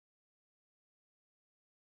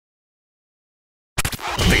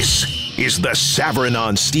This is the Savran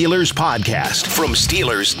on Steelers podcast from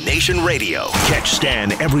Steelers Nation Radio. Catch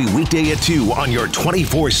Stan every weekday at 2 on your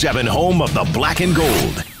 24/7 home of the black and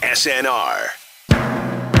gold, SNR.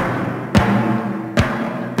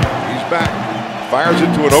 He's back. Fires it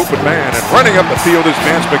to an open man, and running up the field is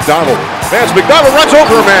Vance McDonald. Vance McDonald runs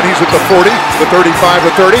over a man. He's at the 40, the 35,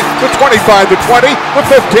 the 30, the 25, the 20, the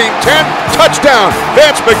 15, 10. Touchdown!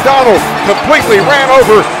 Vance McDonald completely ran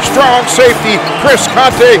over strong safety Chris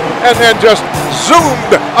Conte and then just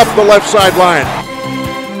zoomed up the left sideline.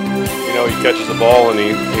 You know, he catches the ball and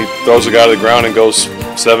he throws the guy to the ground and goes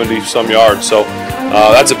 70-some yards. So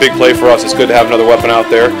that's a big play for us. It's good to have another weapon out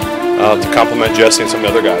there to complement Jesse and some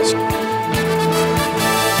of the other guys.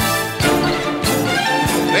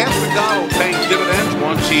 Vance McDonald paying dividends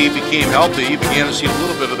once he became healthy. You began to see a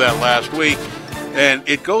little bit of that last week. And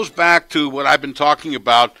it goes back to what I've been talking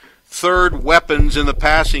about, third weapons in the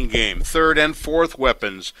passing game, third and fourth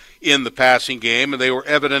weapons in the passing game, and they were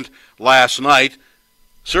evident last night,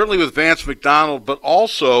 certainly with Vance McDonald, but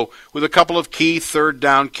also with a couple of key third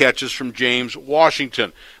down catches from James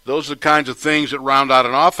Washington. Those are the kinds of things that round out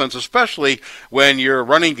an offense, especially when your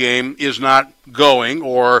running game is not going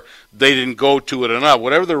or they didn't go to it enough.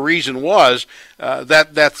 Whatever the reason was,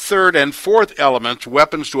 that third and fourth elements,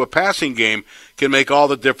 weapons to a passing game, can make all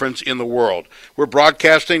the difference in the world. We're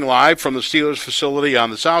broadcasting live from the Steelers facility on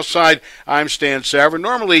the south side. I'm Stan Savran.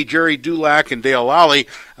 Normally, Jerry Dulac and Dale Lally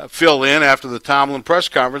fill in after the Tomlin press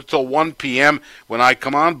conference until 1 p.m. when I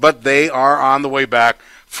come on, but they are on the way back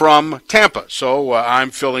from Tampa. So I'm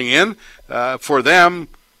filling in for them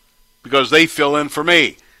because they fill in for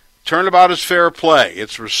me. Turnabout is fair play.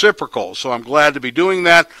 It's reciprocal, so I'm glad to be doing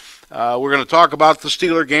that. We're going to talk about the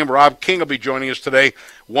Steeler game. Rob King will be joining us today,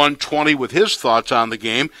 1:20, with his thoughts on the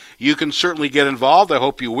game. You can certainly get involved. I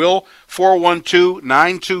hope you will.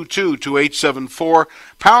 412-922-2874,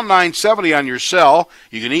 pound 970 on your cell.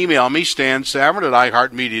 You can email me, Stan Savran at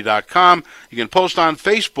iHeartMedia.com. You can post on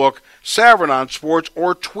Facebook, Savran on Sports,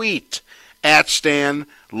 or tweet at Stan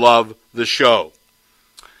Love the Show.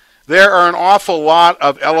 There are an awful lot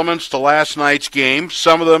of elements to last night's game,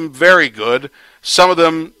 some of them very good, some of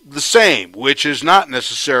them the same, which is not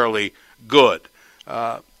necessarily good.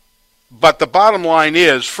 But the bottom line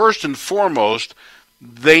is, first and foremost,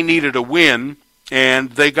 they needed a win,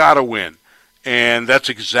 and they got a win. And that's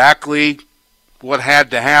exactly what had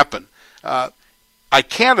to happen. I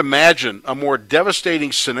can't imagine a more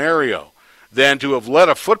devastating scenario than to have led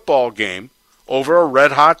a football game over a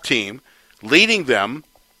red-hot team, leading them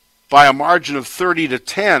by a margin of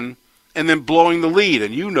 30-10, and then blowing the lead.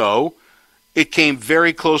 And you know, it came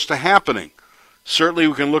very close to happening. Certainly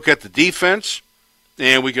we can look at the defense,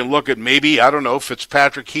 and we can look at maybe, I don't know,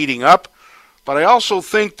 Fitzpatrick heating up, but I also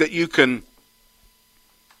think that you can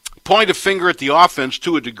point a finger at the offense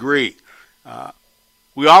to a degree.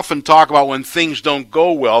 We often talk about when things don't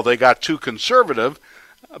go well, they got too conservative,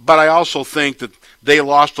 but I also think that they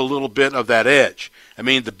lost a little bit of that edge. I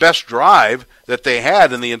mean, the best drive that they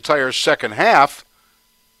had in the entire second half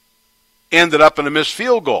ended up in a missed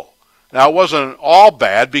field goal. Now, it wasn't all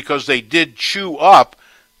bad because they did chew up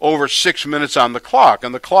over 6 minutes on the clock,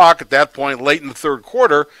 and the clock at that point late in the third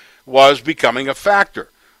quarter was becoming a factor.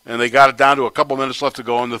 And they got it down to a couple minutes left to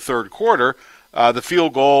go in the third quarter. The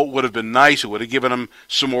field goal would have been nice. It would have given them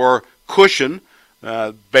some more cushion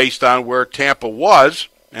based on where Tampa was,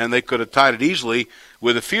 and they could have tied it easily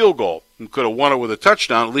with a field goal and could have won it with a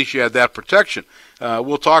touchdown. At least you had that protection.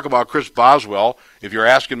 We'll talk about Chris Boswell. If you're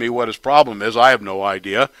asking me what his problem is, I have no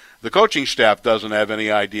idea. The coaching staff doesn't have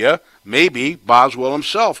any idea. Maybe Boswell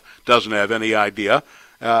himself doesn't have any idea.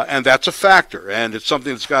 And that's a factor, and it's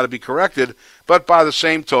something that's got to be corrected. But by the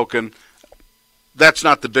same token, that's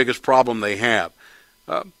not the biggest problem they have.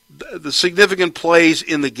 The significant plays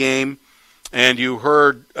in the game, and you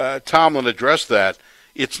heard Tomlin address that,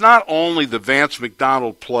 it's not only the Vance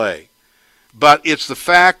McDonald play, but it's the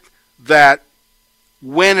fact that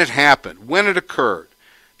when it happened, when it occurred,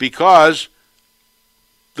 because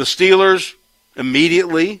the Steelers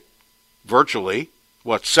immediately, virtually,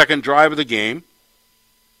 second drive of the game,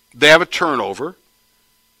 they have a turnover.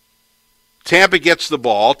 Tampa gets the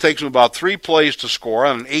ball, takes them about 3 plays to score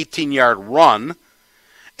on an 18-yard run,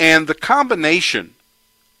 and the combination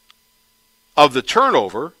of the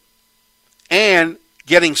turnover and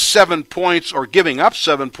getting 7 points or giving up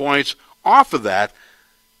 7 points off of that,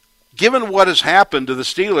 given what has happened to the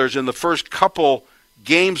Steelers in the first couple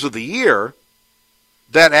games of the year,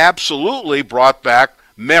 that absolutely brought back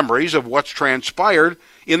memories of what's transpired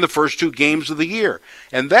in the first 2 games of the year.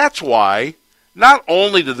 And that's why not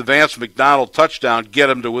only did the Vance McDonald touchdown get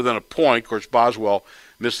him to within a point, of course Boswell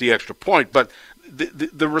missed the extra point, but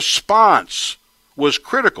the response was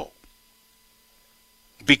critical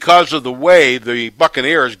because of the way the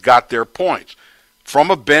Buccaneers got their points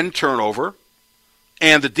from a Ben turnover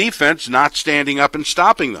and the defense not standing up and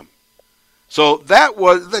stopping them. So that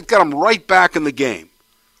got them right back in the game.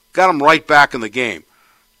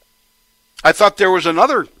 I thought there was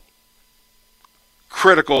another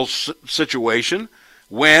critical situation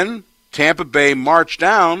when Tampa Bay marched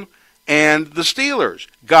down and the Steelers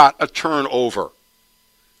got a turnover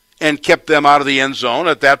and kept them out of the end zone.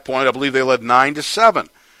 At that point, I believe they led 9-7.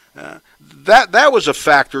 That was a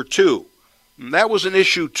factor too. That was an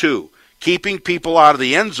issue too. Keeping people out of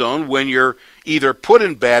the end zone when you're either put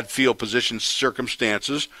in bad field position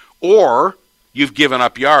circumstances or you've given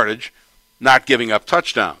up yardage, not giving up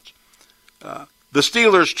touchdowns. The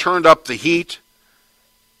Steelers turned up the heat.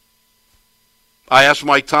 I asked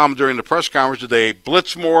Mike Tom during the press conference, did they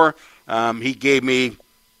blitz more? He gave me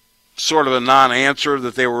sort of a non-answer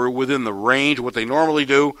that they were within the range of what they normally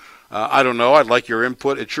do. I don't know. I'd like your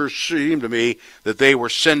input. It sure seemed to me that they were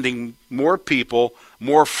sending more people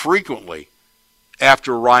more frequently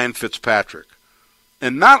after Ryan Fitzpatrick.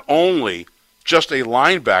 And not only just a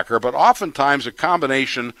linebacker, but oftentimes a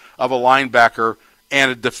combination of a linebacker and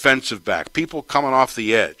a defensive back, people coming off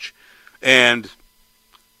the edge. And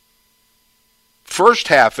first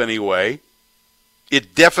half anyway,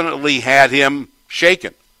 it definitely had him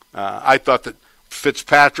shaken. I thought that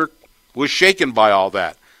Fitzpatrick was shaken by all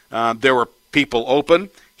that. There were people open.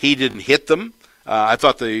 He didn't hit them. I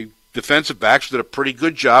thought the defensive backs did a pretty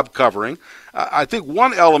good job covering. I think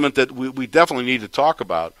one element that we definitely need to talk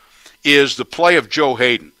about is the play of Joe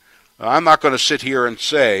Hayden. I'm not going to sit here and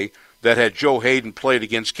say that had Joe Hayden played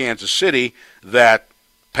against Kansas City that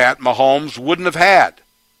Pat Mahomes wouldn't have had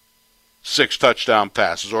 6 touchdown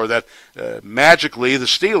passes or that magically the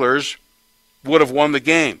Steelers would have won the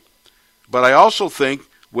game. But I also think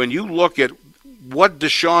when you look at what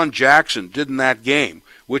Deshaun Jackson did in that game,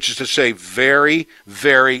 which is to say very,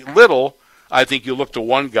 very little, I think you look to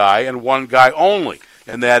one guy and one guy only,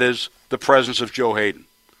 and that is the presence of Joe Hayden.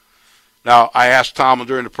 Now, I asked Tom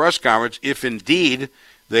during the press conference if indeed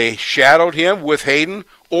they shadowed him with Hayden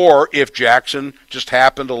or if Jackson just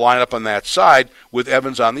happened to line up on that side with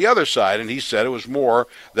Evans on the other side, and he said it was more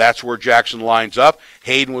that's where Jackson lines up.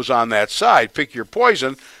 Hayden was on that side. Pick your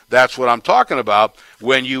poison. That's what I'm talking about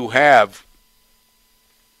when you have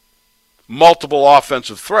multiple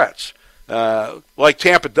offensive threats, like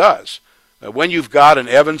Tampa does. When you've got an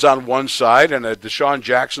Evans on one side and a Deshaun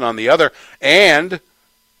Jackson on the other, and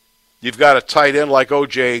you've got a tight end like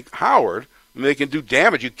O.J. Howard, and they can do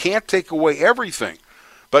damage. You can't take away everything.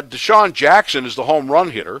 But Deshaun Jackson is the home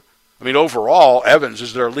run hitter. I mean, overall, Evans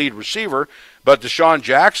is their lead receiver, but Deshaun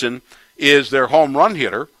Jackson is their home run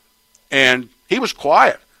hitter, and he was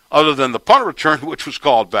quiet, other than the punt return, which was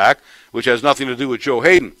called back, which has nothing to do with Joe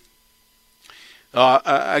Hayden.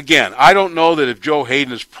 Again, I don't know that if Joe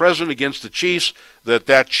Hayden is present against the Chiefs,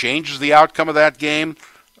 that changes the outcome of that game,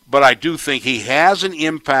 but I do think he has an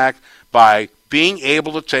impact by being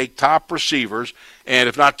able to take top receivers, and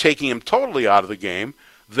if not taking him totally out of the game,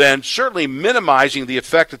 then certainly minimizing the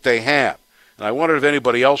effect that they have. And I wonder if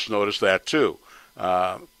anybody else noticed that too.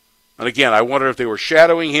 And again, I wonder if they were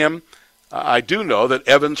shadowing him. I do know that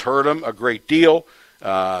Evans hurt him a great deal.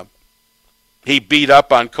 He beat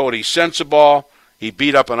up on Cody Sensabaugh. He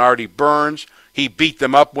beat up on Artie Burns. He beat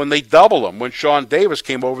them up when they doubled him. When Sean Davis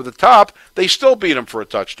came over the top, they still beat him for a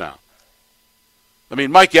touchdown. I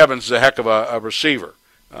mean, Mike Evans is a heck of a receiver.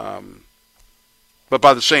 But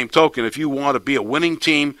by the same token, if you want to be a winning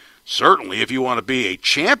team, certainly if you want to be a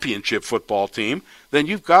championship football team, then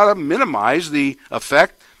you've got to minimize the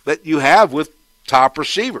effect that you have with top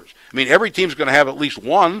receivers. I mean, every team's going to have at least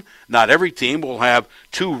one. Not every team will have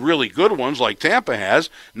 2 really good ones like Tampa has.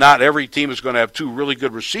 Not every team is going to have 2 really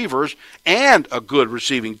good receivers and a good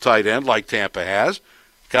receiving tight end like Tampa has.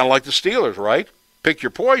 Kind of like the Steelers, right? Pick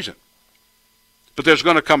your poison. But there's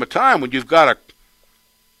going to come a time when you've got to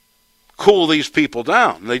cool these people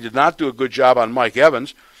down. They did not do a good job on Mike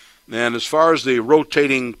Evans. And as far as the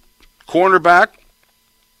rotating cornerback,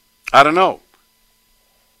 I don't know.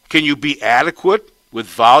 Can you be adequate with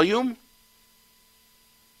volume?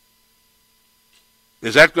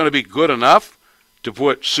 Is that going to be good enough to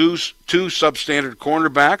put 2 substandard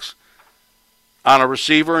cornerbacks on a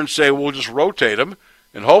receiver and say, we'll just rotate them,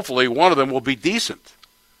 and hopefully one of them will be decent?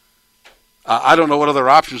 I don't know what other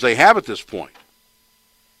options they have at this point.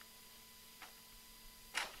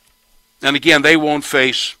 And again, they won't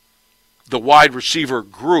face the wide receiver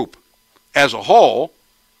group as a whole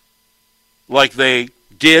like they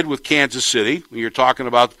did with Kansas City. When you're talking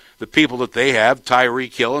about the people that they have,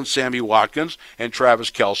 Tyreek Hill and Sammy Watkins and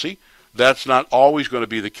Travis Kelce. That's not always going to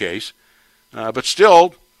be the case. But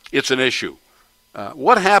still, it's an issue.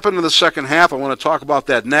 What happened in the second half? I want to talk about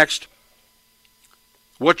that next.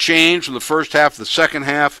 What changed from the first half to the second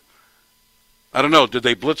half? I don't know. Did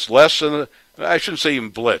they blitz less? I shouldn't say even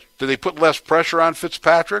blitz. Did they put less pressure on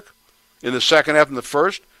Fitzpatrick in the second half than the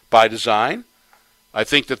first? By design. I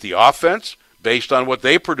think that the offense, based on what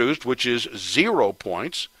they produced, which is 0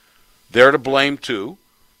 points, they're to blame too.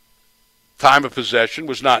 Time of possession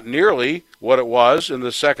was not nearly what it was in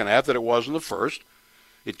the second half that it was in the first.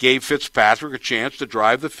 It gave Fitzpatrick a chance to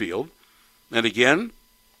drive the field. And again,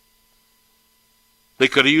 they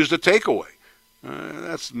could have used a takeaway.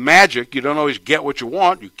 That's magic. You don't always get what you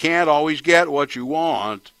want. You can't always get what you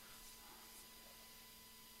want.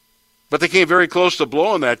 But they came very close to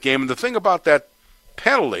blowing that game. And the thing about that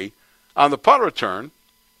penalty on the punt return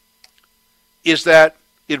is that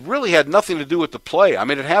it really had nothing to do with the play. I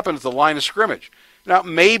mean, it happened at the line of scrimmage. Now,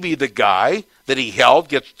 maybe the guy that he held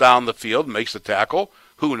gets down the field and makes the tackle.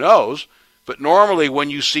 Who knows? But normally when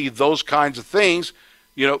you see those kinds of things,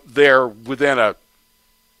 they're within a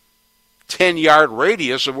 10-yard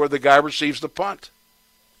radius of where the guy receives the punt.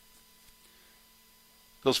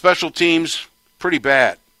 So special teams, pretty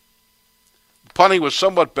bad. Punting was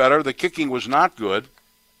somewhat better. The kicking was not good.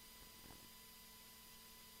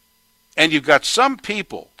 And you've got some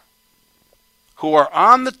people who are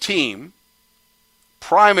on the team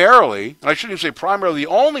primarily, and I shouldn't even say primarily,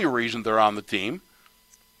 the only reason they're on the team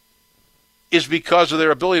is because of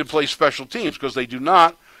their ability to play special teams, because they do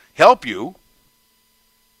not help you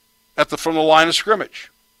from the line of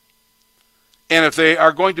scrimmage. And if they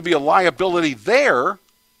are going to be a liability there,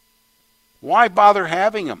 why bother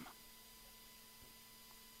having them?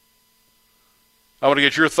 I want to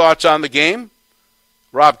get your thoughts on the game.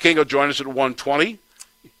 Rob King will join us at 1:20.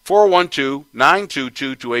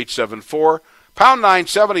 412-922-2874. Pound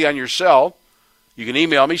 970 on your cell. You can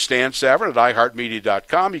email me, Stan Savran at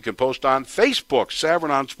iHeartMedia.com. You can post on Facebook, Savran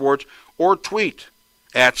on Sports, or tweet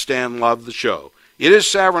at Stan Love the Show. It is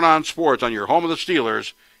Savran on Sports on your home of the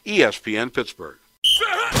Steelers, ESPN Pittsburgh.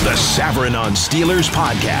 The Savran on Steelers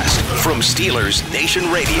podcast from Steelers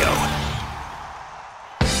Nation Radio.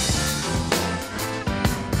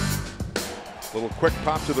 Little quick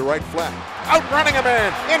pop to the right flat. Outrunning a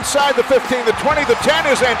man inside the 15, the 20, the 10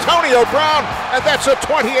 is Antonio Brown, and that's a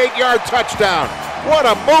 28-yard touchdown. What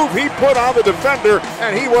a move he put on the defender,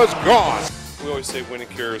 and he was gone. We always say winning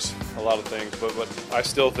cures a lot of things, but I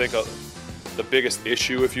still think the biggest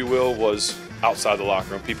issue, if you will, was outside the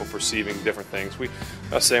locker room, people perceiving different things. I'm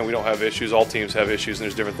not saying we don't have issues. All teams have issues, and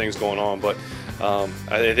there's different things going on, but I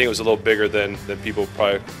think it was a little bigger than people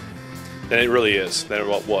probably, than it really is, than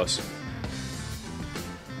it was.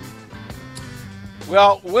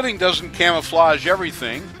 Well, winning doesn't camouflage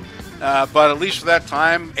everything, but at least for that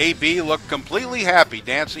time, AB looked completely happy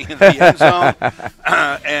dancing in the end zone.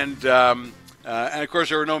 And of course,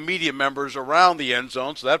 there were no media members around the end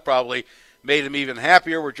zone, so that probably made him even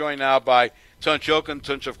happier. We're joined now by Tunch Ilkin.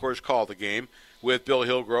 Tunch, of course, called the game with Bill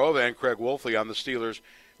Hillgrove and Craig Wolfley on the Steelers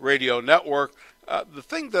Radio Network. The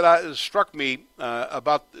thing that struck me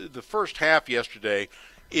about the first half yesterday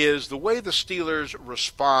is the way the Steelers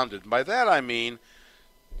responded. By that I mean,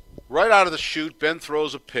 right out of the chute, Ben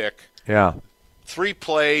throws a pick. Yeah. 3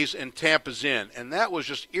 plays and Tampa's in. And that was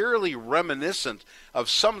just eerily reminiscent of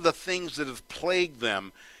some of the things that have plagued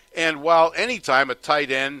them. And while anytime a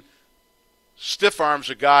tight end stiff arms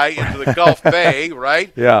a guy into the Gulf Bay,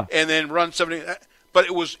 right? Yeah. And then run 70. But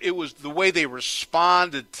it was the way they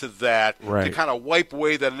responded to that right. to kind of wipe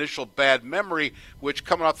away that initial bad memory, which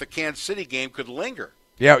coming off the Kansas City game could linger.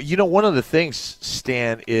 Yeah, one of the things,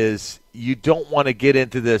 Stan, is you don't want to get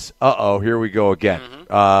into this, here we go again,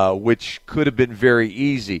 which could have been very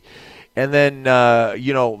easy. And then,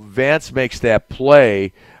 Vance makes that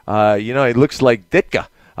play. It looks like Ditka.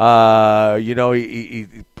 He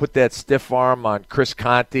put that stiff arm on Chris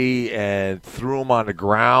Conte and threw him on the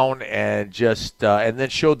ground and just and then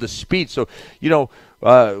showed the speed. So,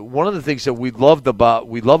 one of the things that we love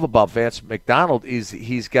about Vance McDonald is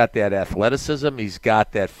he's got that athleticism, he's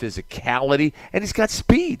got that physicality, and he's got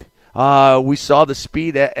speed. We saw the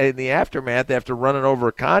speed in the aftermath after running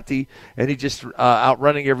over Conte, and he just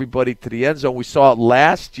outrunning everybody to the end zone. We saw it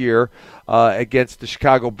last year against the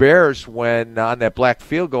Chicago Bears when on that blocked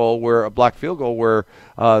field goal where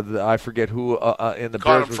I forget who in the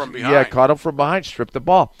caught Bears him from behind. Yeah, caught him from behind, stripped the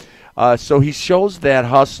ball. So he shows that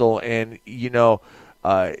hustle, and the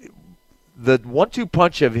 1-2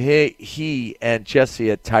 punch of he and Jesse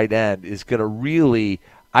at tight end is going to really,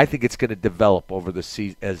 I think it's going to develop over the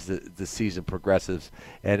season as the season progresses,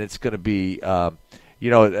 and it's going to be,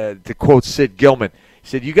 to quote Sid Gilman, he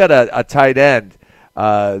said, "You got a tight end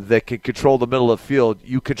that can control the middle of the field.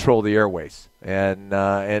 You control the airways." And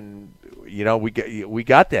we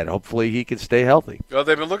got that. Hopefully he can stay healthy. Well,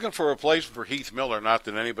 they've been looking for a replacement for Heath Miller. Not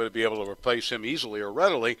that anybody would be able to replace him easily or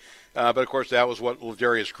readily, but of course that was what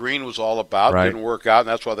Ladarius Green was all about. Right. Didn't work out, and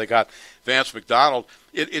that's why they got Vance McDonald.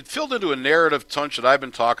 It filled into a narrative, Tunch, that I've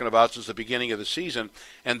been talking about since the beginning of the season,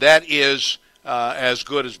 and that is as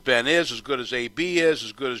good as Ben is, as good as AB is,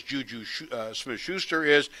 as good as Juju Smith-Schuster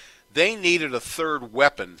is. They needed a third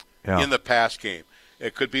weapon in the pass game.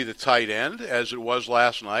 It could be the tight end, as it was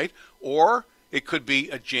last night, or it could be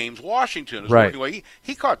a James Washington. Right.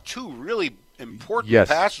 He caught two really important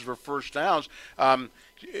passes for first downs.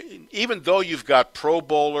 Even though you've got Pro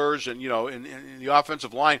Bowlers and, in the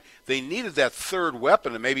offensive line, they needed that third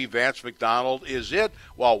weapon, and maybe Vance McDonald is it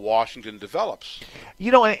while Washington develops.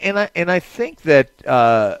 And I think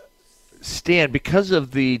that, Stan, because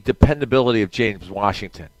of the dependability of James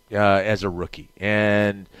Washington as a rookie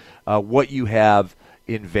and what you have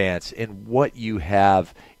in Vance and what you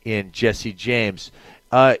have in Jesse James,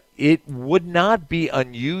 it would not be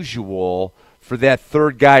unusual for that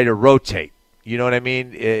third guy to rotate. You know what I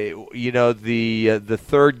mean? The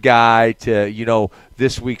third guy to,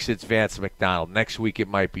 this week it's Vance McDonald. Next week it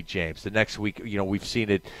might be James. The next week, we've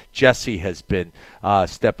seen it. Jesse has been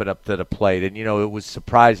stepping up to the plate. And, it was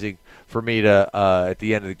surprising for me to, at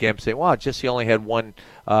the end of the game, say, wow, Jesse only had one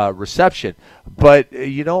reception. But,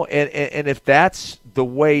 and if that's the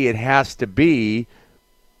way it has to be,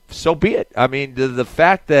 so be it. I mean, the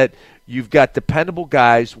fact that you've got dependable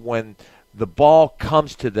guys when the ball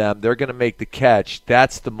comes to them, they're going to make the catch.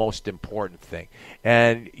 That's the most important thing.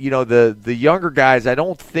 And, the younger guys, I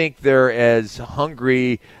don't think they're as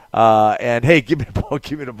hungry and, hey, give me the ball,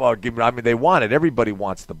 give me the ball. I mean, they want it. Everybody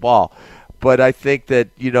wants the ball. But I think that,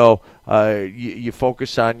 you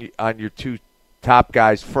focus on your two top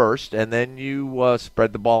guys first, and then you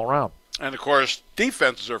spread the ball around. And, of course,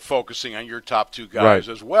 defenses are focusing on your top two guys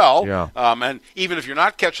as well. Yeah. And even if you're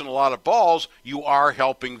not catching a lot of balls, you are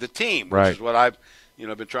helping the team, which is what I've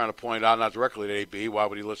been trying to point out, not directly to AB. Why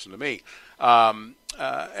would he listen to me? And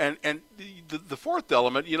the fourth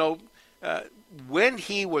element, when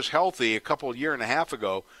he was healthy a year and a half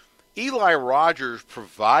ago, Eli Rogers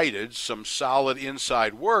provided some solid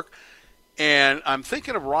inside work. And I'm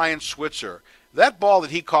thinking of Ryan Switzer. That ball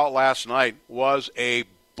that he caught last night was a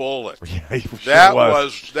bullet. Yeah,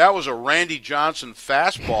 that was a Randy Johnson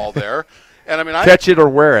fastball there, and I mean, catch it or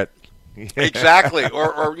wear it. Exactly,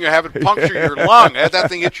 or have it puncture your lung. Have that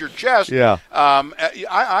thing hit your chest. Yeah.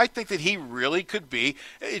 I think that he really could be.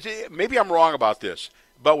 Maybe I'm wrong about this,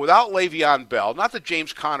 but without Le'Veon Bell, not that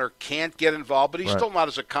James Conner can't get involved, but he's still not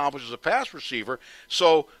as accomplished as a pass receiver.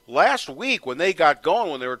 So last week when they got going,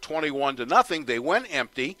 when they were 21-0, they went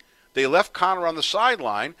empty. They left Conner on the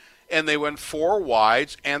sideline. And they went four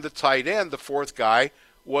wides, and the tight end, the fourth guy,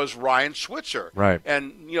 was Ryan Switzer. Right.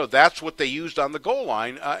 And, that's what they used on the goal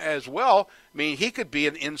line as well. I mean, he could be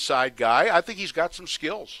an inside guy. I think he's got some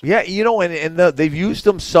skills. Yeah, and they've used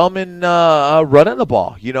him some in running the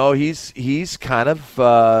ball. He's kind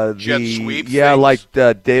of jet sweep. Yeah, things. like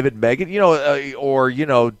David Megan, or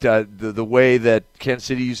the way that Kansas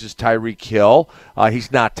City uses Tyreek Hill.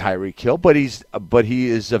 He's not Tyreek Hill, but he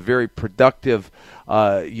is a very productive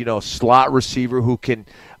slot receiver who can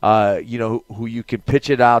who you can pitch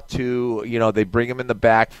it out to. They bring him in the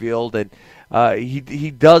backfield, and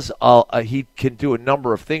he can do a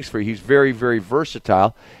number of things for you. He's very, very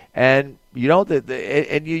versatile, and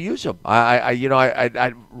and you use him.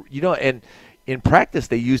 And in practice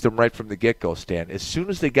they used him right from the get-go, Stan. As soon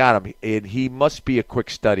as they got him, and he must be a quick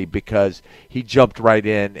study because he jumped right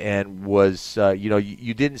in and was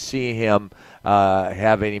you didn't see him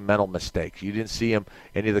have any mental mistakes. You didn't see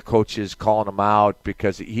any of the coaches calling him out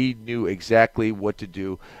because he knew exactly what to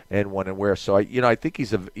do and when and where. So I think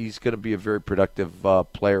he's going to be a very productive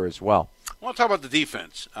player as well. I want to talk about the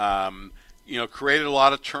defense. Created a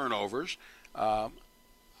lot of turnovers.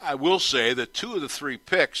 I will say that 2 of the 3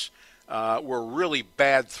 picks were really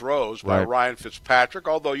bad throws by Ryan Fitzpatrick,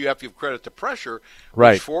 although you have to give credit to pressure,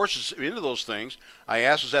 which forces into those things. I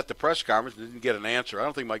asked us at the press conference and didn't get an answer. I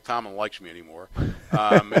don't think Mike Tomlin likes me anymore. He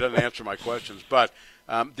doesn't answer my questions. But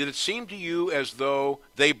did it seem to you as though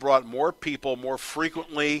they brought more people more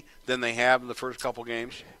frequently than they have in the first couple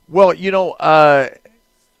games? Well,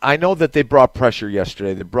 I know that they brought pressure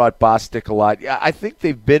yesterday. They brought Bostic a lot. I think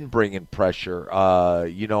they've been bringing pressure. I've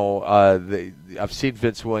seen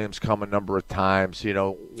Vince Williams come a number of times.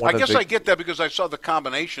 I guess I get that because I saw the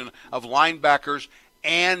combination of linebackers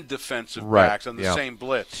and defensive Right, backs on the yeah. same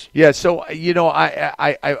blitz. Yeah, so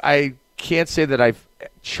I can't say that I've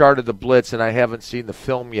charted the blitz and I haven't seen the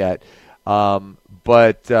film yet,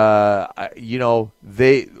 but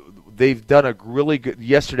they've done a really good.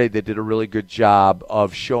 Yesterday they did a really good job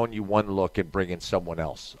of showing you one look and bringing someone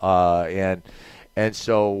else, and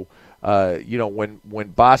so. When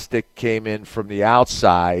Bostic came in from the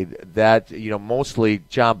outside, that mostly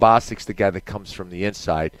John Bostic's the guy that comes from the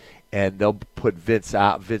inside, and they'll put Vince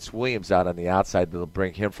Williams out on the outside. They'll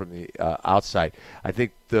bring him from the outside. I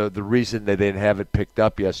think the reason that they didn't have it picked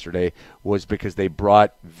up yesterday was because they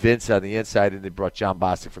brought Vince on the inside and they brought John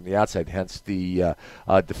Bostic from the outside. Hence the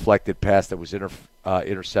deflected pass that was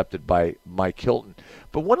intercepted by Mike Hilton.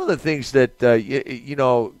 But one of the things that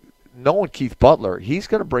knowing Keith Butler, he's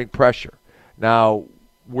going to bring pressure. Now,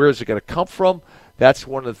 where is it going to come from? That's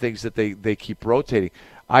one of the things that they keep rotating.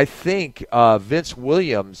 I think Vince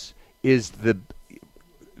Williams is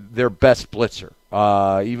their best blitzer,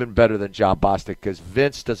 even better than John Bostic, because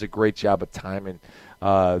Vince does a great job of timing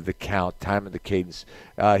the count, timing the cadence.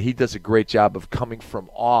 He does a great job of coming from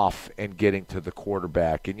off and getting to the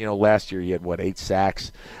quarterback. And, last year he had, 8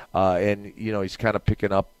 sacks? And, he's kind of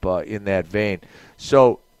picking up in that vein.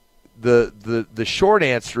 So, The short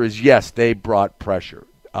answer is yes, they brought pressure.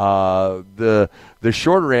 The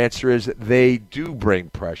shorter answer is they do bring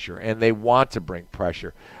pressure, and they want to bring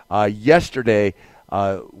pressure. Yesterday,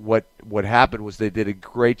 what happened was they did a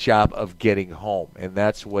great job of getting home, and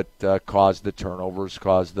that's what caused the turnovers,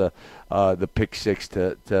 caused the pick six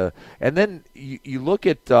to. And then you look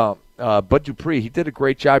at Bud Dupree. He did a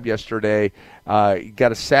great job yesterday. He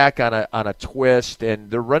got a sack on a twist, and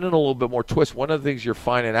they're running a little bit more twist. One of the things you're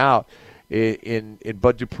finding out in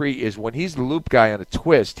Bud Dupree is when he's the loop guy on a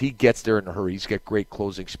twist, he gets there in a hurry. He's got great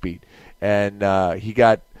closing speed, and he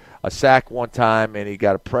got a sack one time, and he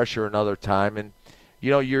got a pressure another time, and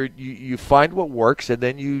you find what works, and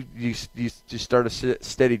then you start a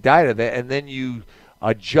steady diet of that, and then you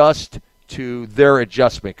adjust to their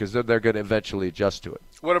adjustment because they're going to eventually adjust to it.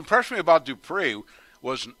 What impressed me about Dupree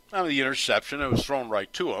was not the interception. It was thrown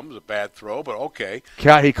right to him. It was a bad throw, but okay.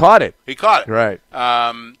 He caught it. He caught it. Right.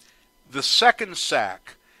 The second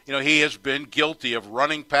sack, he has been guilty of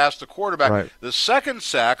running past the quarterback. Right. The second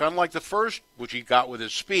sack, unlike the first, which he got with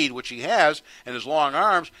his speed, which he has, and his long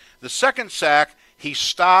arms, the second sack, he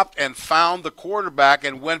stopped and found the quarterback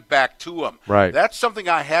and went back to him. Right. That's something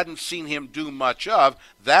I hadn't seen him do much of.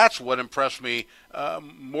 That's what impressed me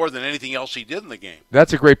more than anything else he did in the game.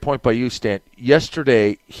 That's a great point by you, Stan.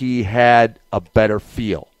 Yesterday, he had a better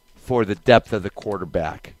feel for the depth of the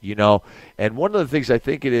quarterback, And one of the things I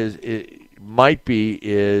think it might be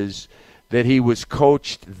is that he was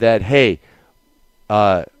coached that, hey,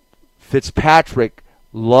 Fitzpatrick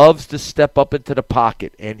loves to step up into the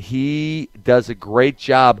pocket, and he does a great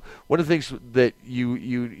job. One of the things that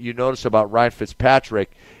you notice about Ryan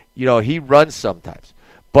Fitzpatrick, he runs sometimes,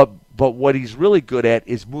 but what he's really good at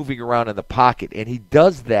is moving around in the pocket, and he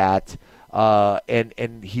does that,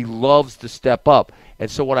 and he loves to step up. And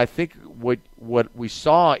so what I think what we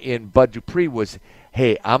saw in Bud Dupree was,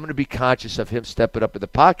 hey, I'm going to be conscious of him stepping up in the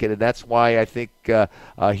pocket, and that's why I think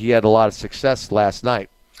he had a lot of success last night.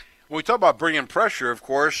 When we talk about bringing pressure, of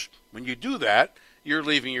course, when you do that, you're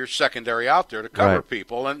leaving your secondary out there to cover Right.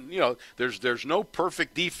 people. And, there's no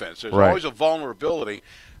perfect defense. There's Right. always a vulnerability.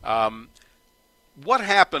 What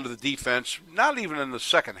happened to the defense, not even in the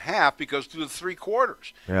second half, because through the 3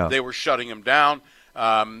 quarters, Yeah. they were shutting him down.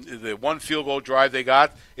 The one field goal drive they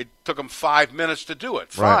got, it took them 5 minutes to do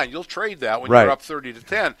it. Fine, Right. you'll trade that when Right. you're up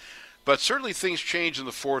 30-10. But certainly things changed in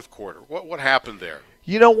the fourth quarter. What happened there?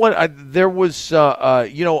 You know what? There was,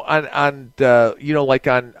 on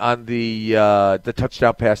the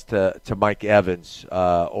touchdown pass to Mike Evans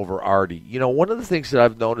over Artie. One of the things that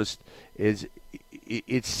I've noticed is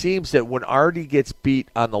it seems that when Artie gets beat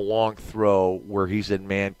on the long throw where he's in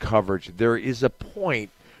man coverage, there is a point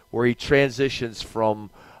where he transitions from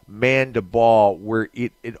man to ball where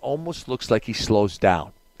it almost looks like he slows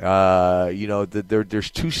down. There's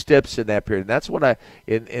 2 steps in that period, and that's what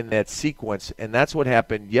in that sequence, and that's what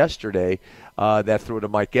happened yesterday. That throw to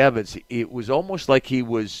Mike Evans, it was almost like he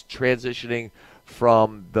was transitioning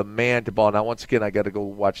from the man to ball. Now, once again, I got to go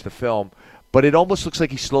watch the film, but it almost looks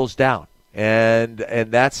like he slows down, and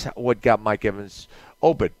that's what got Mike Evans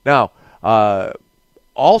open. Now,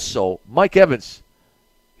 also Mike Evans,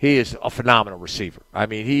 he is a phenomenal receiver. I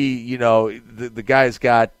mean, the guy's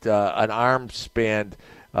got an arm span.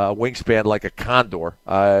 Wingspan like a condor.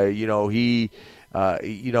 It's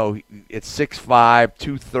 6'5",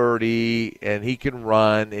 230, and he can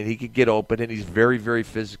run and he can get open, and he's very, very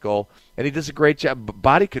physical, and he does a great job.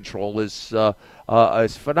 Body control is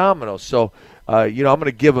is phenomenal. So, I'm going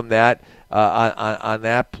to give them that on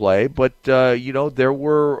that play. But, there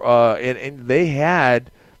were and they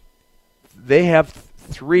have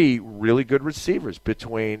three really good receivers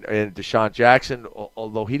between and Deshaun Jackson,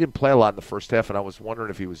 although he didn't play a lot in the first half, and I was wondering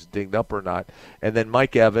if he was dinged up or not. And then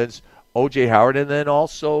Mike Evans, O.J. Howard, and then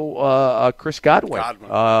also Chris Godwin.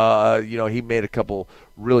 He made a couple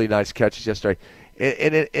really nice catches yesterday.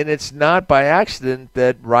 And it's not by accident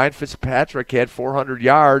that Ryan Fitzpatrick had 400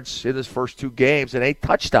 yards in his first two games and 8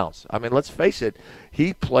 touchdowns. I mean, let's face it,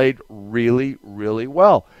 he played really, really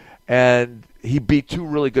well. And he beat two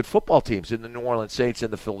really good football teams in the New Orleans Saints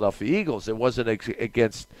and the Philadelphia Eagles. It wasn't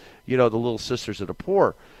against, the Little Sisters of the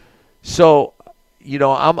Poor. So,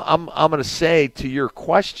 I'm going to say to your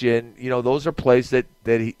question, those are plays that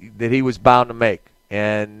he was bound to make,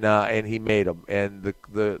 and he made them. And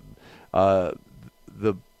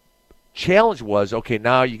the challenge was, okay,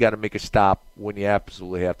 now you got to make a stop when you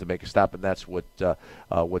absolutely have to make a stop, and that's what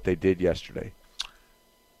they did yesterday.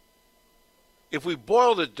 If we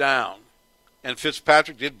boiled it down, and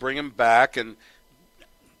Fitzpatrick did bring him back, and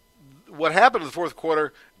what happened in the fourth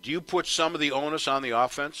quarter, do you put some of the onus on the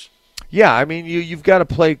offense? Yeah, I mean you've got to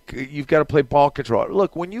play ball control.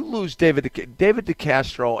 Look, when you lose David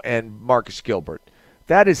DeCastro and Marcus Gilbert,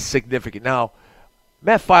 that is significant. Now,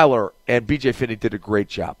 Matt Filer and B.J. Finney did a great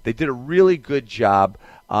job. They did a really good job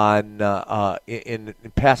on in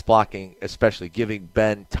pass blocking, especially giving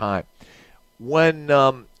Ben time. When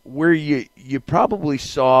where you probably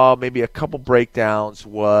saw maybe a couple breakdowns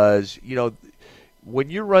was, when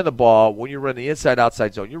you run the ball, when you run the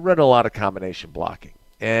inside-outside zone, you run a lot of combination blocking.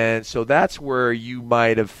 And so that's where you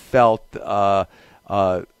might have felt the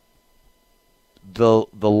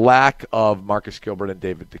lack of Marcus Gilbert and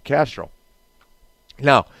David DeCastro.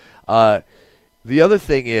 Now, the other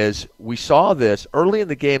thing is we saw this early in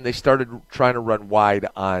the game. They started trying to run wide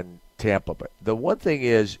on Tampa. But the one thing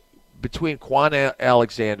is, between Quan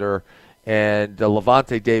Alexander and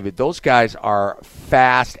Levante David, those guys are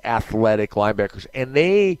fast, athletic linebackers, and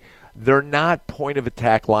they're not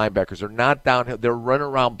point-of-attack linebackers. They're not downhill. They're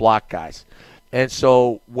run-around block guys. And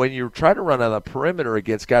so when you're trying to run on the perimeter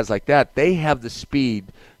against guys like that, they have the speed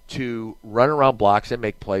to run around blocks and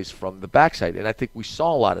make plays from the backside. And I think we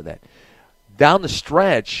saw a lot of that. Down the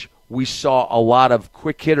stretch, we saw a lot of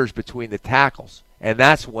quick hitters between the tackles, and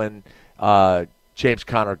that's when James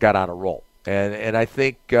Conner got on a roll. And I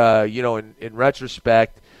think, in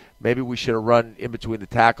retrospect, maybe we should have run in between the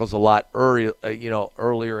tackles a lot earlier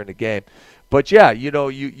in the game. But, yeah,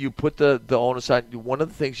 you put the onus on. One of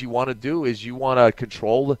the things you want to do is you want to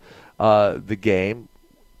control the game,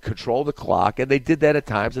 control the clock, and they did that at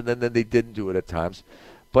times, and then they didn't do it at times.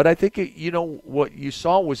 But I think, what you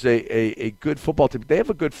saw was a good football team. They have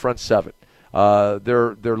a good front seven.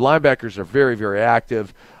 Their linebackers are very, very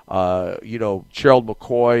active. Gerald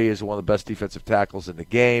McCoy is one of the best defensive tackles in the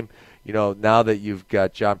game. Now that you've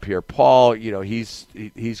got John Pierre-Paul, he's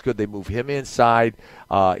good. They move him inside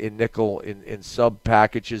in nickel in sub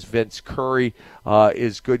packages. Vince Curry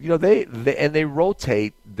is good. They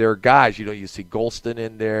rotate their guys. You see Golston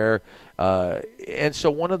in there, and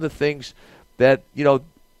so one of the things that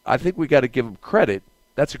I think we got to give them credit.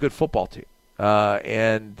 That's a good football team,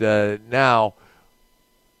 and now.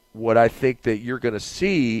 What I think that you're going to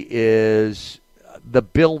see is the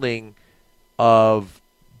building of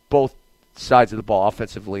both sides of the ball,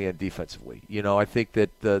 offensively and defensively. I think that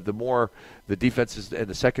the more the defenses and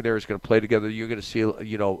the secondary is going to play together, you're going to see you're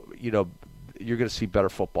going to see better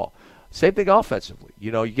football. Same thing offensively.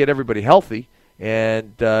 You get everybody healthy,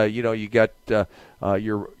 and you got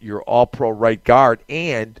your All-Pro right guard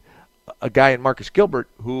and a guy in Marcus Gilbert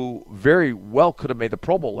who very well could have made the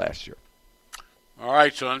Pro Bowl last year. All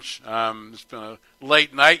right, Tunch. It's been a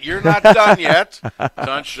late night. You're not done yet.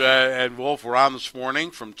 Tunch and Wolf were on this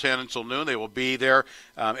morning from 10 until noon. They will be there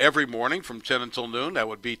every morning from 10 until noon. That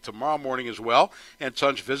would be tomorrow morning as well. And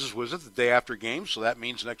Tunch visits with us the day after games, so that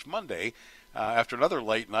means next Monday. After another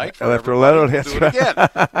late night. After another, we'll do it again.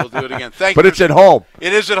 We'll do it again. Thank you. But it's at home.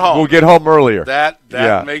 It is at home. We'll get home earlier. That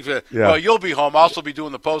makes it. Yeah. Well, you'll be home. I'll also be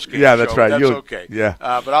doing the postgame show. Yeah, that's right. That's okay. Yeah.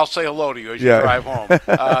 But I'll say hello to you as you drive home.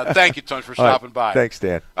 Thank you, Tunch, for stopping by. Thanks,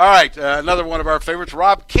 Dan. All right. Another one of our favorites,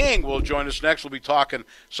 Rob King, will join us next. We'll be talking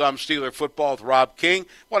some Steeler football with Rob King.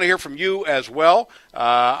 Want to hear from you as well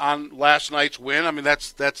on last night's win. I mean,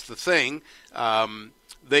 that's the thing.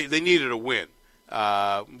 They needed a win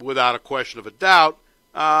without a question of a doubt.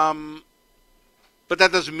 But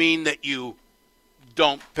that doesn't mean that you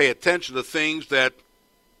don't pay attention to things that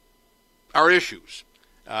are issues.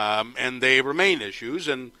 And they remain issues,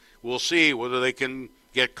 and we'll see whether they can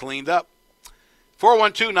get cleaned up.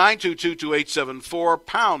 412-922-2874,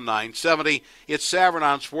 pound 970. It's Saverin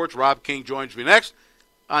on Sports. Rob King joins me next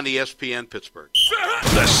on ESPN Pittsburgh.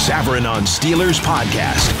 The Saverin on Steelers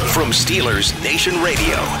podcast from Steelers Nation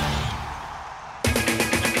Radio.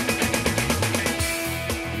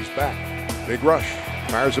 He's back. Big rush.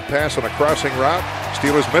 Fires a pass on a crossing route.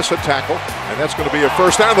 Steelers miss a tackle, and that's going to be a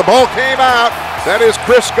first down. The ball came out. That is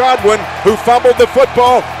Chris Godwin, who fumbled the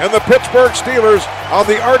football, and the Pittsburgh Steelers, on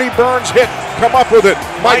the Artie Burns hit, come up with it.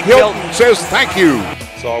 Mike Hilton says thank you.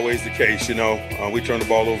 It's always the case, we turned the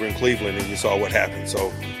ball over in Cleveland, and you saw what happened.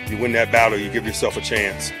 So you win that battle, you give yourself a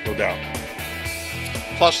chance, no doubt.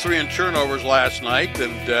 +3 in turnovers last night,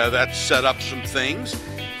 and that set up some things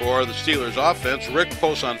for the Steelers offense. Rick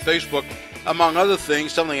posts on Facebook, among other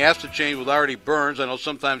things, something has to change with Artie Burns. I know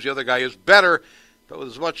sometimes the other guy is better, but with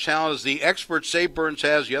as much talent as the experts say Burns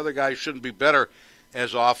has, the other guy shouldn't be better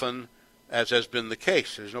as often as has been the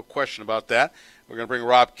case. There's no question about that. We're going to bring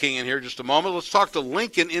Rob King in here in just a moment. Let's talk to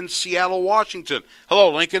Lincoln in Seattle, Washington. Hello,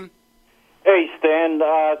 Lincoln. Hey, Stan.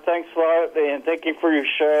 Thanks a lot, and thank you for your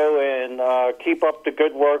show, and keep up the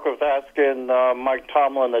good work with asking Mike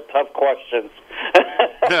Tomlin the tough questions.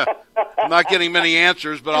 I'm not getting many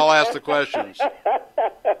answers, but I'll ask the questions.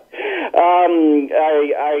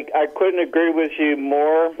 I couldn't agree with you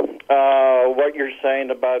more what you're saying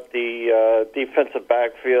about the defensive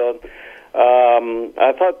backfield.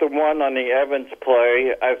 I thought the one on the Evans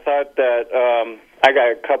play, I thought that I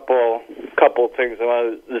got a couple things I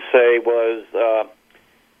wanted to say was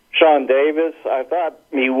Sean Davis. I thought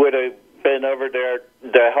he would have been over there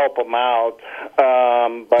to help him out.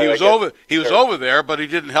 But he was over there, but he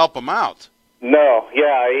didn't help him out. No,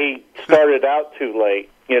 yeah, he started out too late,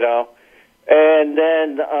 and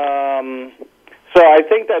then so I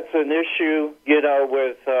think that's an issue,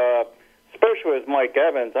 with especially with Mike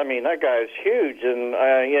Evans. I mean, that guy is huge, and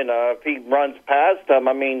if he runs past him,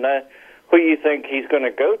 I mean, who do you think he's going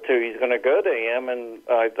to go to? He's going to go to him, and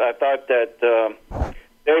I thought that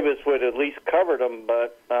Davis would at least covered him,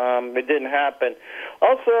 but it didn't happen.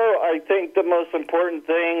 Also, I think the most important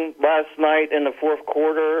thing last night in the fourth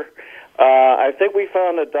quarter, I think we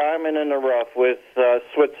found a diamond in the rough with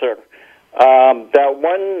Switzer. That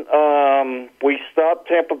one, we stopped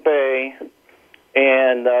Tampa Bay,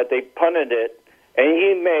 and they punted it, and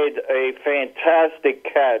he made a fantastic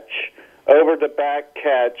catch, over the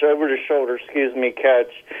shoulder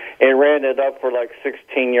catch, and ran it up for like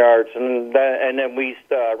 16 yards, and then we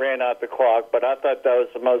ran out the clock. But I thought that was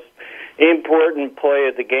the most important play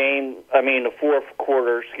of the game. I mean, the fourth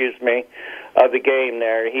quarter, of the game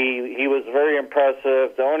there. He was very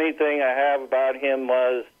impressive. The only thing I have about him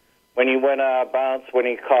was when he went out of bounds, when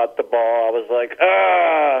he caught the ball, I was like,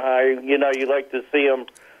 you like to see him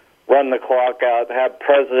run the clock out, have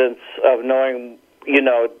presence of knowing,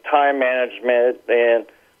 time management and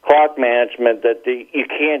clock management, that you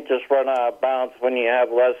can't just run out of bounds when you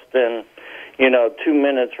have less than, 2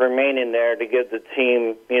 minutes remaining there to give the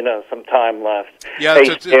team, some time left. Yeah,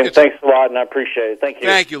 thanks a lot, and I appreciate it. Thank you.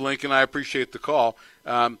 Thank you, Lincoln. I appreciate the call.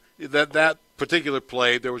 That particular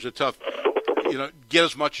play, there was a tough, get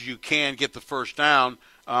as much as you can, get the first down,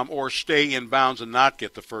 or stay in bounds and not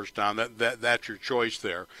get the first down. That's your choice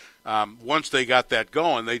there. Once they got that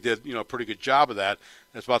going, they did a pretty good job of that.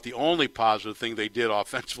 That's about the only positive thing they did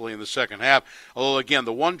offensively in the second half. Although, again,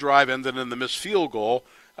 the one drive ended in the missed field goal,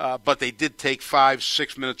 but they did take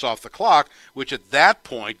 5-6 minutes off the clock, which at that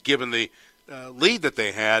point, given the lead that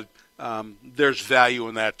they had, there's value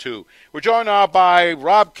in that too. We're joined now by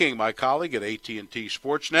Rob King, my colleague at AT&T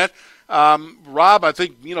Sportsnet. Rob, I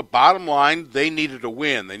think, bottom line, they needed a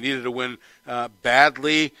win. They needed to win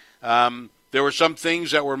badly. There were some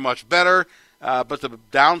things that were much better, but the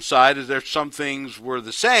downside is there's some things were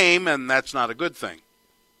the same, and that's not a good thing.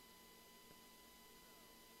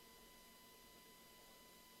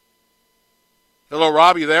 Hello,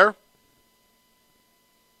 Rob, you there?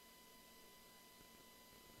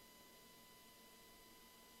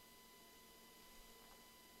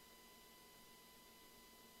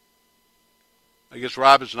 I guess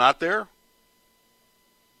Rob is not there.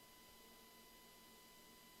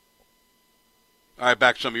 All right,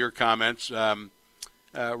 back to some of your comments.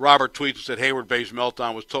 Robert tweets and said Hayward-Bay's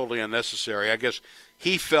meltdown was totally unnecessary. I guess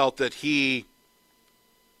he felt that he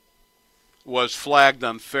was flagged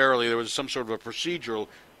unfairly. There was some sort of a procedural.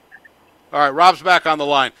 All right, Rob's back on the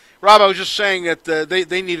line. Rob, I was just saying that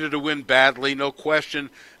they needed to win badly, no question,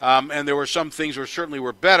 and there were some things that certainly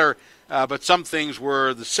were better, but some things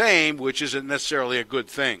were the same, which isn't necessarily a good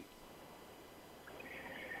thing.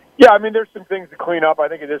 Yeah, I mean, there's some things to clean up. I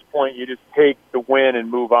think at this point you just take the win and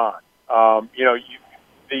move on.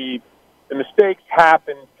 The the mistakes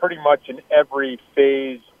happen pretty much in every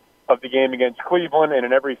phase of the game against Cleveland and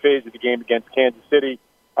in every phase of the game against Kansas City.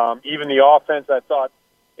 Even the offense, I thought,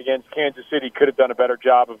 against Kansas City could have done a better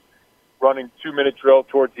job of running 2-minute drill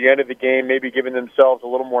towards the end of the game, maybe giving themselves a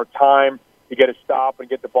little more time to get a stop and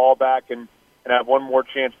get the ball back and have one more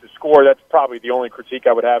chance to score. That's probably the only critique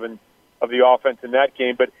I would have of the offense in that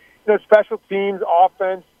game. But, special teams,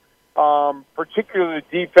 offense, particularly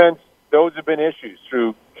defense, those have been issues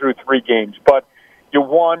through 3 games. But you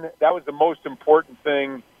won. That was the most important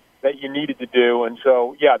thing that you needed to do. And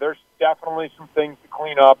so, yeah, there's definitely some things to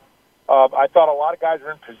clean up. I thought a lot of guys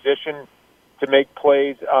were in position to make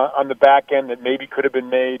plays on the back end that maybe could have been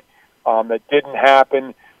made that didn't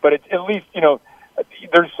happen. But it's at least,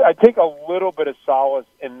 I take a little bit of solace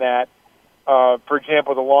in that. For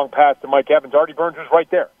example, the long pass to Mike Evans, Artie Burns was right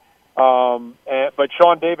there. But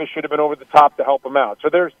Sean Davis should have been over the top to help him out. So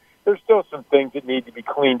there's still some things that need to be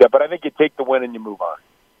cleaned up. But I think you take the win and you move on.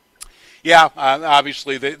 Yeah,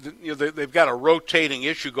 obviously they've got a rotating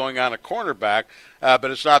issue going on at cornerback,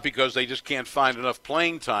 but it's not because they just can't find enough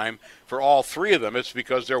playing time for all 3 of them. It's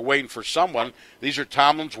because they're waiting for someone. These are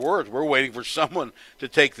Tomlin's words. We're waiting for someone to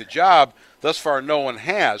take the job. Thus far, no one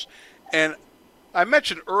has. And I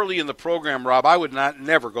mentioned early in the program, Rob, I would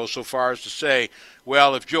never go so far as to say,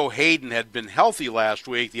 well, if Joe Hayden had been healthy last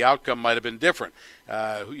week, the outcome might have been different.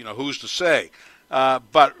 Who's to say?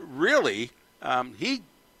 But really, he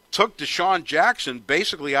took Deshaun Jackson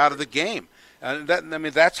basically out of the game.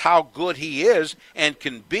 That's how good he is and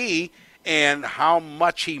can be, and how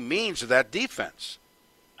much he means to that defense.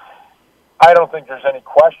 I don't think there's any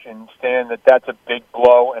question, Stan, that that's a big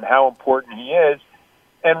blow and how important he is.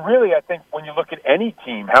 And really, I think when you look at any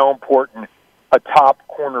team, how important a top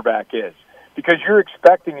cornerback is. Because you're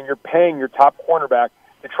expecting and you're paying your top cornerback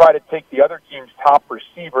to try to take the other team's top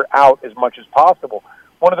receiver out as much as possible.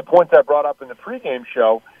 One of the points I brought up in the pregame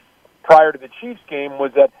show prior to the Chiefs game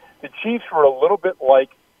was that the Chiefs were a little bit like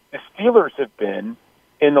the Steelers have been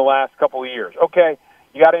in the last couple of years. Okay,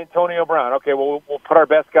 you got Antonio Brown. Okay, well, we'll put our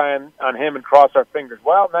best guy on him and cross our fingers.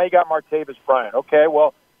 Well, now you got Martavis Bryant. Okay,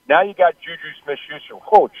 well, now you got Juju Smith-Schuster.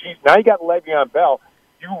 Oh, geez, now you got Le'Veon Bell.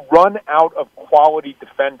 You run out of quality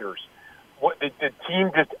defenders. The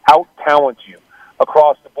team just out-talents you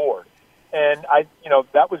across the board. And,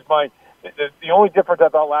 that was the only difference I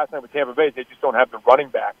thought last night with Tampa Bay is they just don't have the running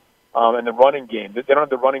back and the running game. They don't have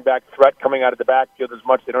the running back threat coming out of the backfield as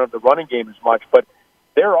much. They don't have the running game as much. But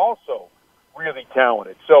they're also really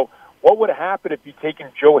talented. So what would have happened if you'd taken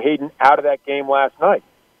Joe Hayden out of that game last night?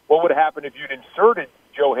 What would have happened if you'd inserted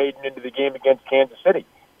Joe Hayden into the game against Kansas City?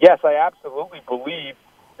 Yes, I absolutely believe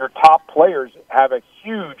your top players have a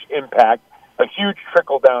huge impact, a huge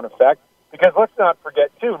trickle-down effect, because let's not forget,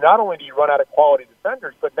 too, not only do you run out of quality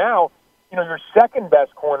defenders, but now, your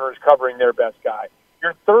second-best corner is covering their best guy.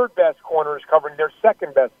 Your third-best corner is covering their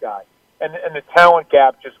second-best guy. And the talent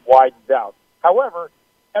gap just widens out. However,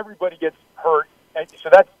 everybody gets hurt, and so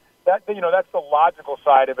that's the logical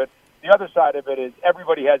side of it. The other side of it is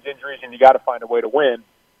everybody has injuries, and you got to find a way to win.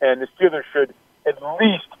 And the Steelers should at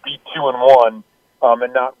least be 2-1,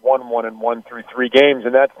 and not 1-1 through 3 games.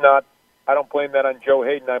 And that's not. I don't blame that on Joe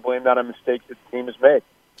Hayden. I blame that on mistakes that the team has made.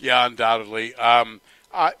 Yeah, undoubtedly.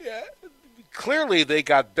 Clearly, they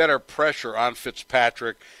got better pressure on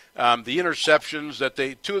Fitzpatrick. The interceptions that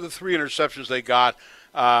 2 of the 3 interceptions they got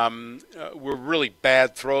were really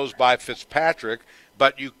bad throws by Fitzpatrick,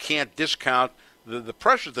 but you can't discount the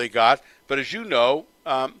pressure they got. But as you know,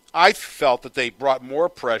 I felt that they brought more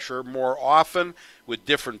pressure more often with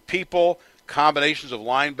different people, combinations of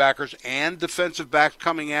linebackers and defensive backs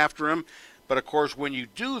coming after him. But, of course, when you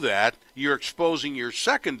do that, you're exposing your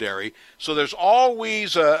secondary. So there's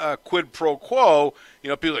always a quid pro quo.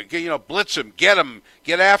 People like, blitz him, get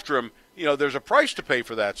after him. There's a price to pay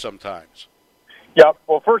for that sometimes. Yeah,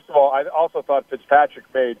 well, first of all, I also thought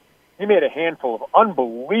Fitzpatrick made a handful of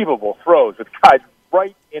unbelievable throws with guys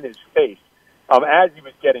right in his face as he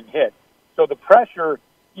was getting hit. So the pressure,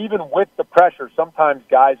 even with the pressure, sometimes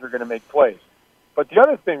guys are going to make plays. But the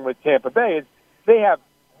other thing with Tampa Bay is they have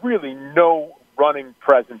really no running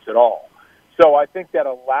presence at all. So I think that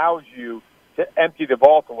allows you to empty the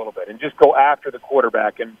vault a little bit and just go after the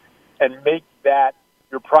quarterback and make that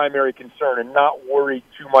your primary concern and not worry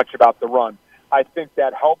too much about the run. I think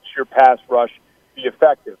that helps your pass rush be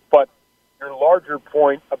effective. But your larger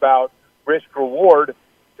point about risk-reward,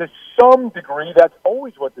 to some degree, that's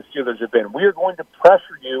always what the Steelers have been. We are going to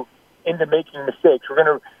pressure you into making mistakes. We're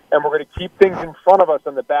going to keep things in front of us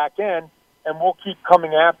on the back end, and we'll keep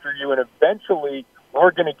coming after you, and eventually we're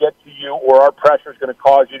going to get to you, or our pressure is going to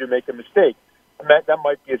cause you to make a mistake. And that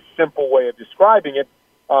might be a simple way of describing it.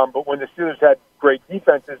 But when the Steelers had great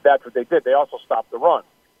defenses, that's what they did. They also stopped the run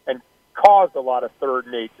and caused a lot of 3rd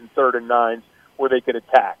and 8s and 3rd and 9s where they could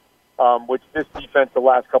attack, which this defense the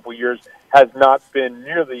last couple of years has not been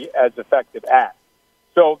nearly as effective at.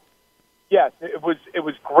 So, yes, it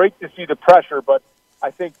was great to see the pressure, but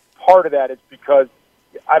I think part of that is because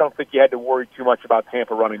I don't think you had to worry too much about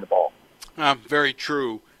Tampa running the ball. Very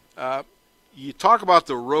true. You talk about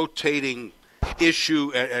the rotating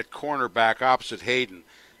issue at cornerback opposite Hayden.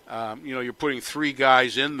 You're putting 3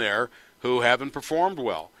 guys in there who haven't performed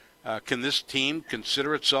well. Can this team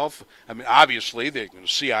consider itself? I mean, obviously they're going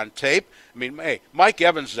to see on tape. I mean, hey, Mike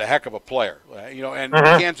Evans is a heck of a player. And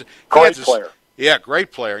Kansas, great player. Yeah,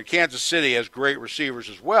 great player. And Kansas City has great receivers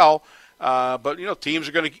as well. But teams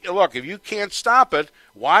are going to look. If you can't stop it,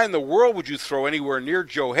 why in the world would you throw anywhere near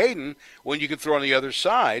Joe Hayden when you can throw on the other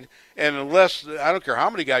side? And unless, I don't care how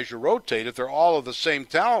many guys you rotate, if they're all of the same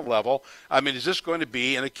talent level, I mean, is this going to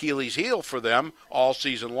be an Achilles heel for them all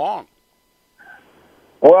season long?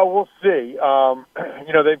 Well, we'll see.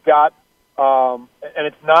 They've got, and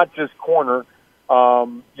it's not just corner.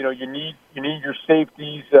 You need your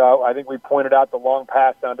safeties. I think we pointed out the long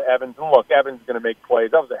pass down to Evans. And look, Evans is going to make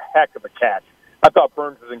plays. That was a heck of a catch. I thought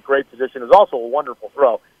Burns was in great position. It was also a wonderful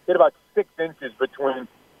throw. He had about 6 inches between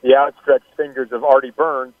the outstretched fingers of Artie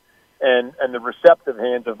Burns and the receptive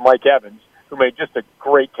hands of Mike Evans, who made just a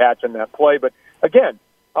great catch on that play. But again,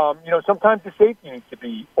 sometimes the safety needs to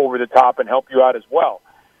be over the top and help you out as well.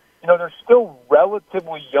 They're still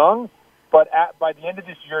relatively young, but by the end of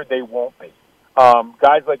this year, they won't be.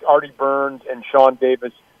 Guys like Artie Burns and Sean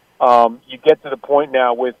Davis, you get to the point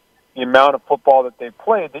now with the amount of football that they've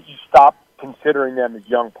played that you stop considering them as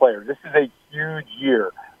young players. This is a huge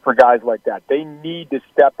year for guys like that. They need to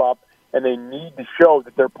step up, and they need to show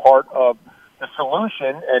that they're part of the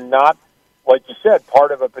solution and not, like you said,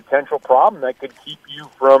 part of a potential problem that could keep you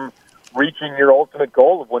from reaching your ultimate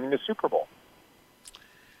goal of winning the Super Bowl.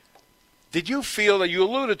 Did you feel that you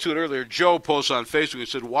alluded to it earlier? Joe posted on Facebook and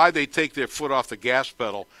said why they take their foot off the gas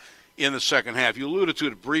pedal in the second half. You alluded to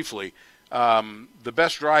it briefly. The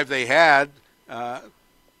best drive they had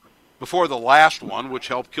before the last one, which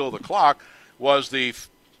helped kill the clock, was the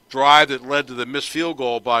drive that led to the missed field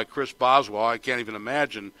goal by Chris Boswell. I can't even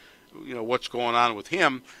imagine, what's going on with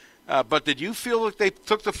him. But did you feel like they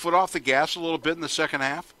took the foot off the gas a little bit in the second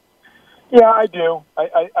half? Yeah, I do.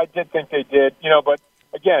 I did think they did. But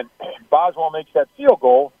again, Boswell makes that field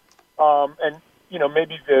goal, and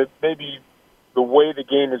maybe the way the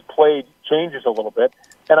game is played changes a little bit.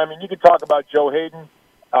 And I mean, you could talk about Joe Hayden.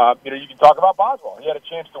 You can talk about Boswell. He had a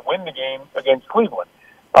chance to win the game against Cleveland.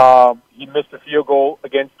 He missed a field goal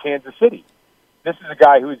against Kansas City. This is a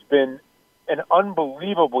guy who's been an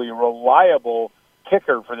unbelievably reliable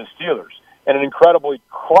kicker for the Steelers and an incredibly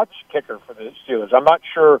clutch kicker for the Steelers. I'm not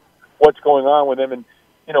sure what's going on with him, and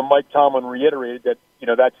Mike Tomlin reiterated that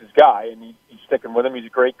that's his guy, and he's sticking with him. He's a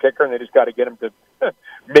great kicker, and they just got to get him to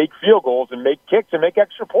make field goals and make kicks and make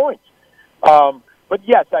extra points. But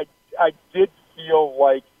yes, I did feel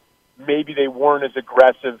like maybe they weren't as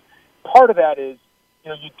aggressive. Part of that is,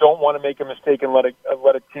 you don't want to make a mistake and let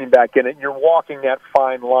a team back in it. You're walking that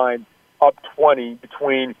fine line up 20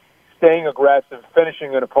 between staying aggressive,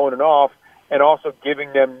 finishing an opponent off, and also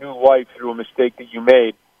giving them new life through a mistake that you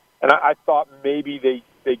made. And I thought maybe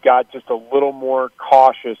they got just a little more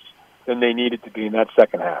cautious than they needed to be in that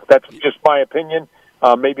second half. That's just my opinion.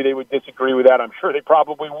 Maybe they would disagree with that. I'm sure they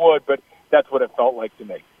probably would, but that's what it felt like to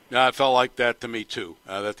me. No, it felt like that to me too,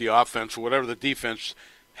 that the offense, or whatever the defense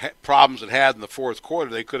problems it had in the fourth quarter,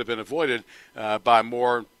 they could have been avoided by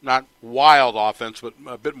more, not wild offense, but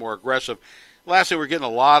a bit more aggressive. Lastly, we're getting a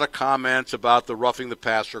lot of comments about the roughing the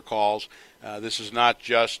passer calls. This is not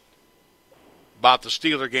just about the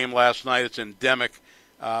Steeler game last night. It's endemic.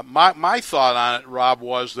 My thought on it, Rob,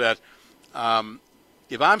 was that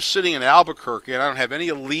if I'm sitting in Albuquerque and I don't have any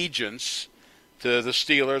allegiance to the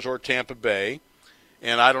Steelers or Tampa Bay,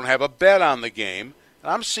 and I don't have a bet on the game,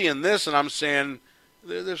 and I'm seeing this and I'm saying,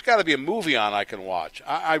 there's got to be a movie on I can watch.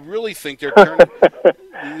 I really think they're turning.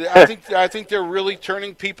 I think they're really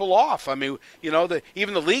turning people off. I mean,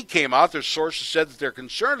 even the league came out. Their sources said that they're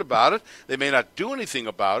concerned about it. They may not do anything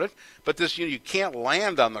about it, but this, you can't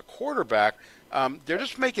land on the quarterback. They're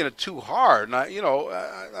just making it too hard. And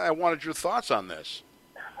I wanted your thoughts on this.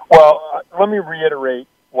 Well, let me reiterate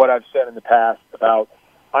what I've said in the past about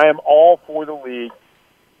I am all for the league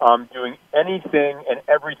doing anything and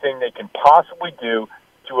everything they can possibly do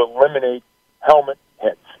to eliminate helmet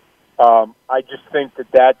hits. I just think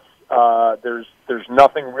that's there's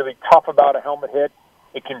nothing really tough about a helmet hit.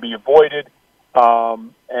 It can be avoided,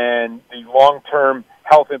 and the long-term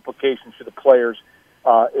health implications for the players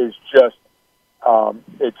is just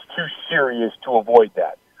it's too serious to avoid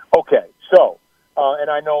that. Okay, so and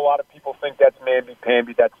I know a lot of people think that's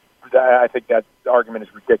mamby-pamby. I think that argument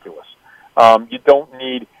is ridiculous. You don't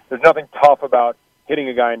need. There's nothing tough about hitting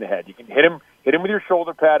a guy in the head. You can hit him with your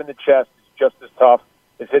shoulder pad in the chest. It's just as tough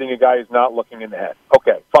as hitting a guy who's not looking in the head.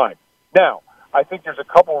 Okay, fine. Now, I think there's a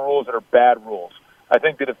couple rules that are bad rules. I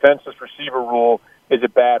think the defenseless receiver rule is a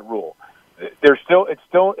bad rule. It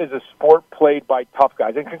still is a sport played by tough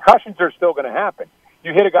guys, and concussions are still going to happen.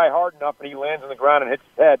 You hit a guy hard enough and he lands on the ground and hits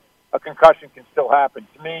his head, a concussion can still happen.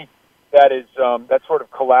 To me, that's sort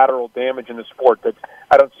of collateral damage in the sport.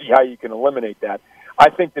 I don't see how you can eliminate that. I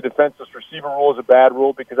think the defenseless receiver rule is a bad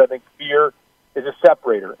rule because I think fear is a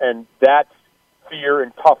separator, and that's fear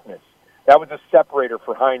and toughness. That was a separator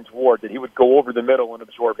for Hines Ward, that he would go over the middle and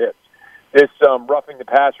absorb hits. This roughing the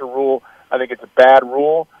passer rule, I think it's a bad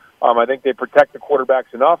rule. I think they protect the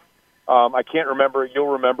quarterbacks enough. I can't remember.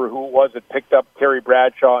 You'll remember who it was that picked up Terry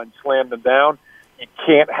Bradshaw and slammed them down. You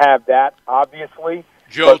can't have that, obviously.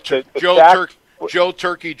 Joe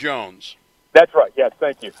Turkey Jones. That's right. Yes,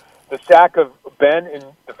 thank you. The sack of Ben in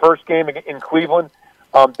the first game in Cleveland,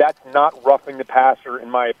 that's not roughing the passer, in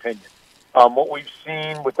my opinion. What we've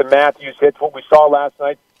seen with the Matthews hits, what we saw last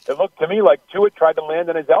night, it looked to me like Tuitt tried to land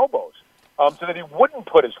on his elbows so that he wouldn't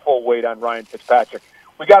put his full weight on Ryan Fitzpatrick.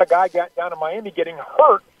 We got a guy down in Miami getting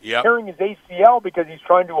hurt, tearing his ACL because he's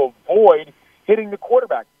trying to avoid hitting the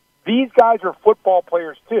quarterback. These guys are football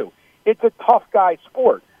players, too. It's a tough guy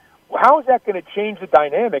sport. How is that going to change the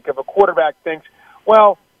dynamic if a quarterback thinks,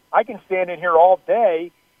 well, I can stand in here all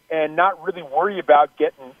day and not really worry about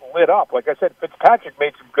getting lit up? Like I said, Fitzpatrick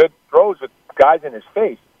made some good throws with guys in his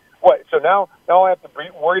face. What? So now all I have to be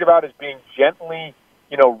worried about is being gently,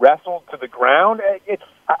 wrestled to the ground. It's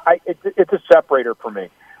a separator for me.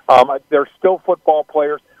 They're still football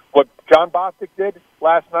players. What John Bostic did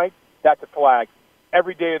last night, that's a flag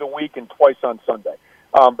every day of the week and twice on Sunday.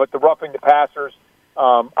 But the roughing the passers,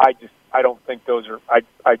 I don't think those are.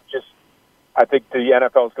 I think the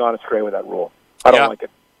NFL's gone astray with that rule. I don't like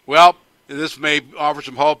it. Well, this may offer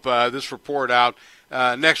some hope. This report out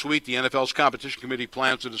next week. The NFL's competition committee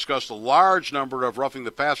plans to discuss the large number of roughing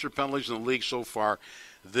the passer penalties in the league so far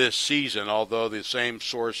this season, although the same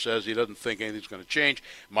source says he doesn't think anything's going to change.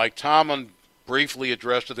 Mike Tomlin briefly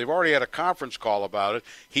addressed it. They've already had a conference call about it.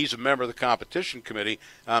 He's a member of the competition committee.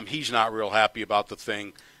 He's not real happy about the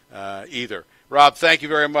thing either. Rob, thank you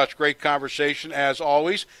very much. Great conversation, as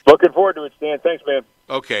always. Looking forward to it, Stan. Thanks, man.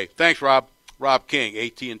 Okay. Thanks, Rob. Rob King,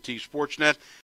 AT&T Sportsnet.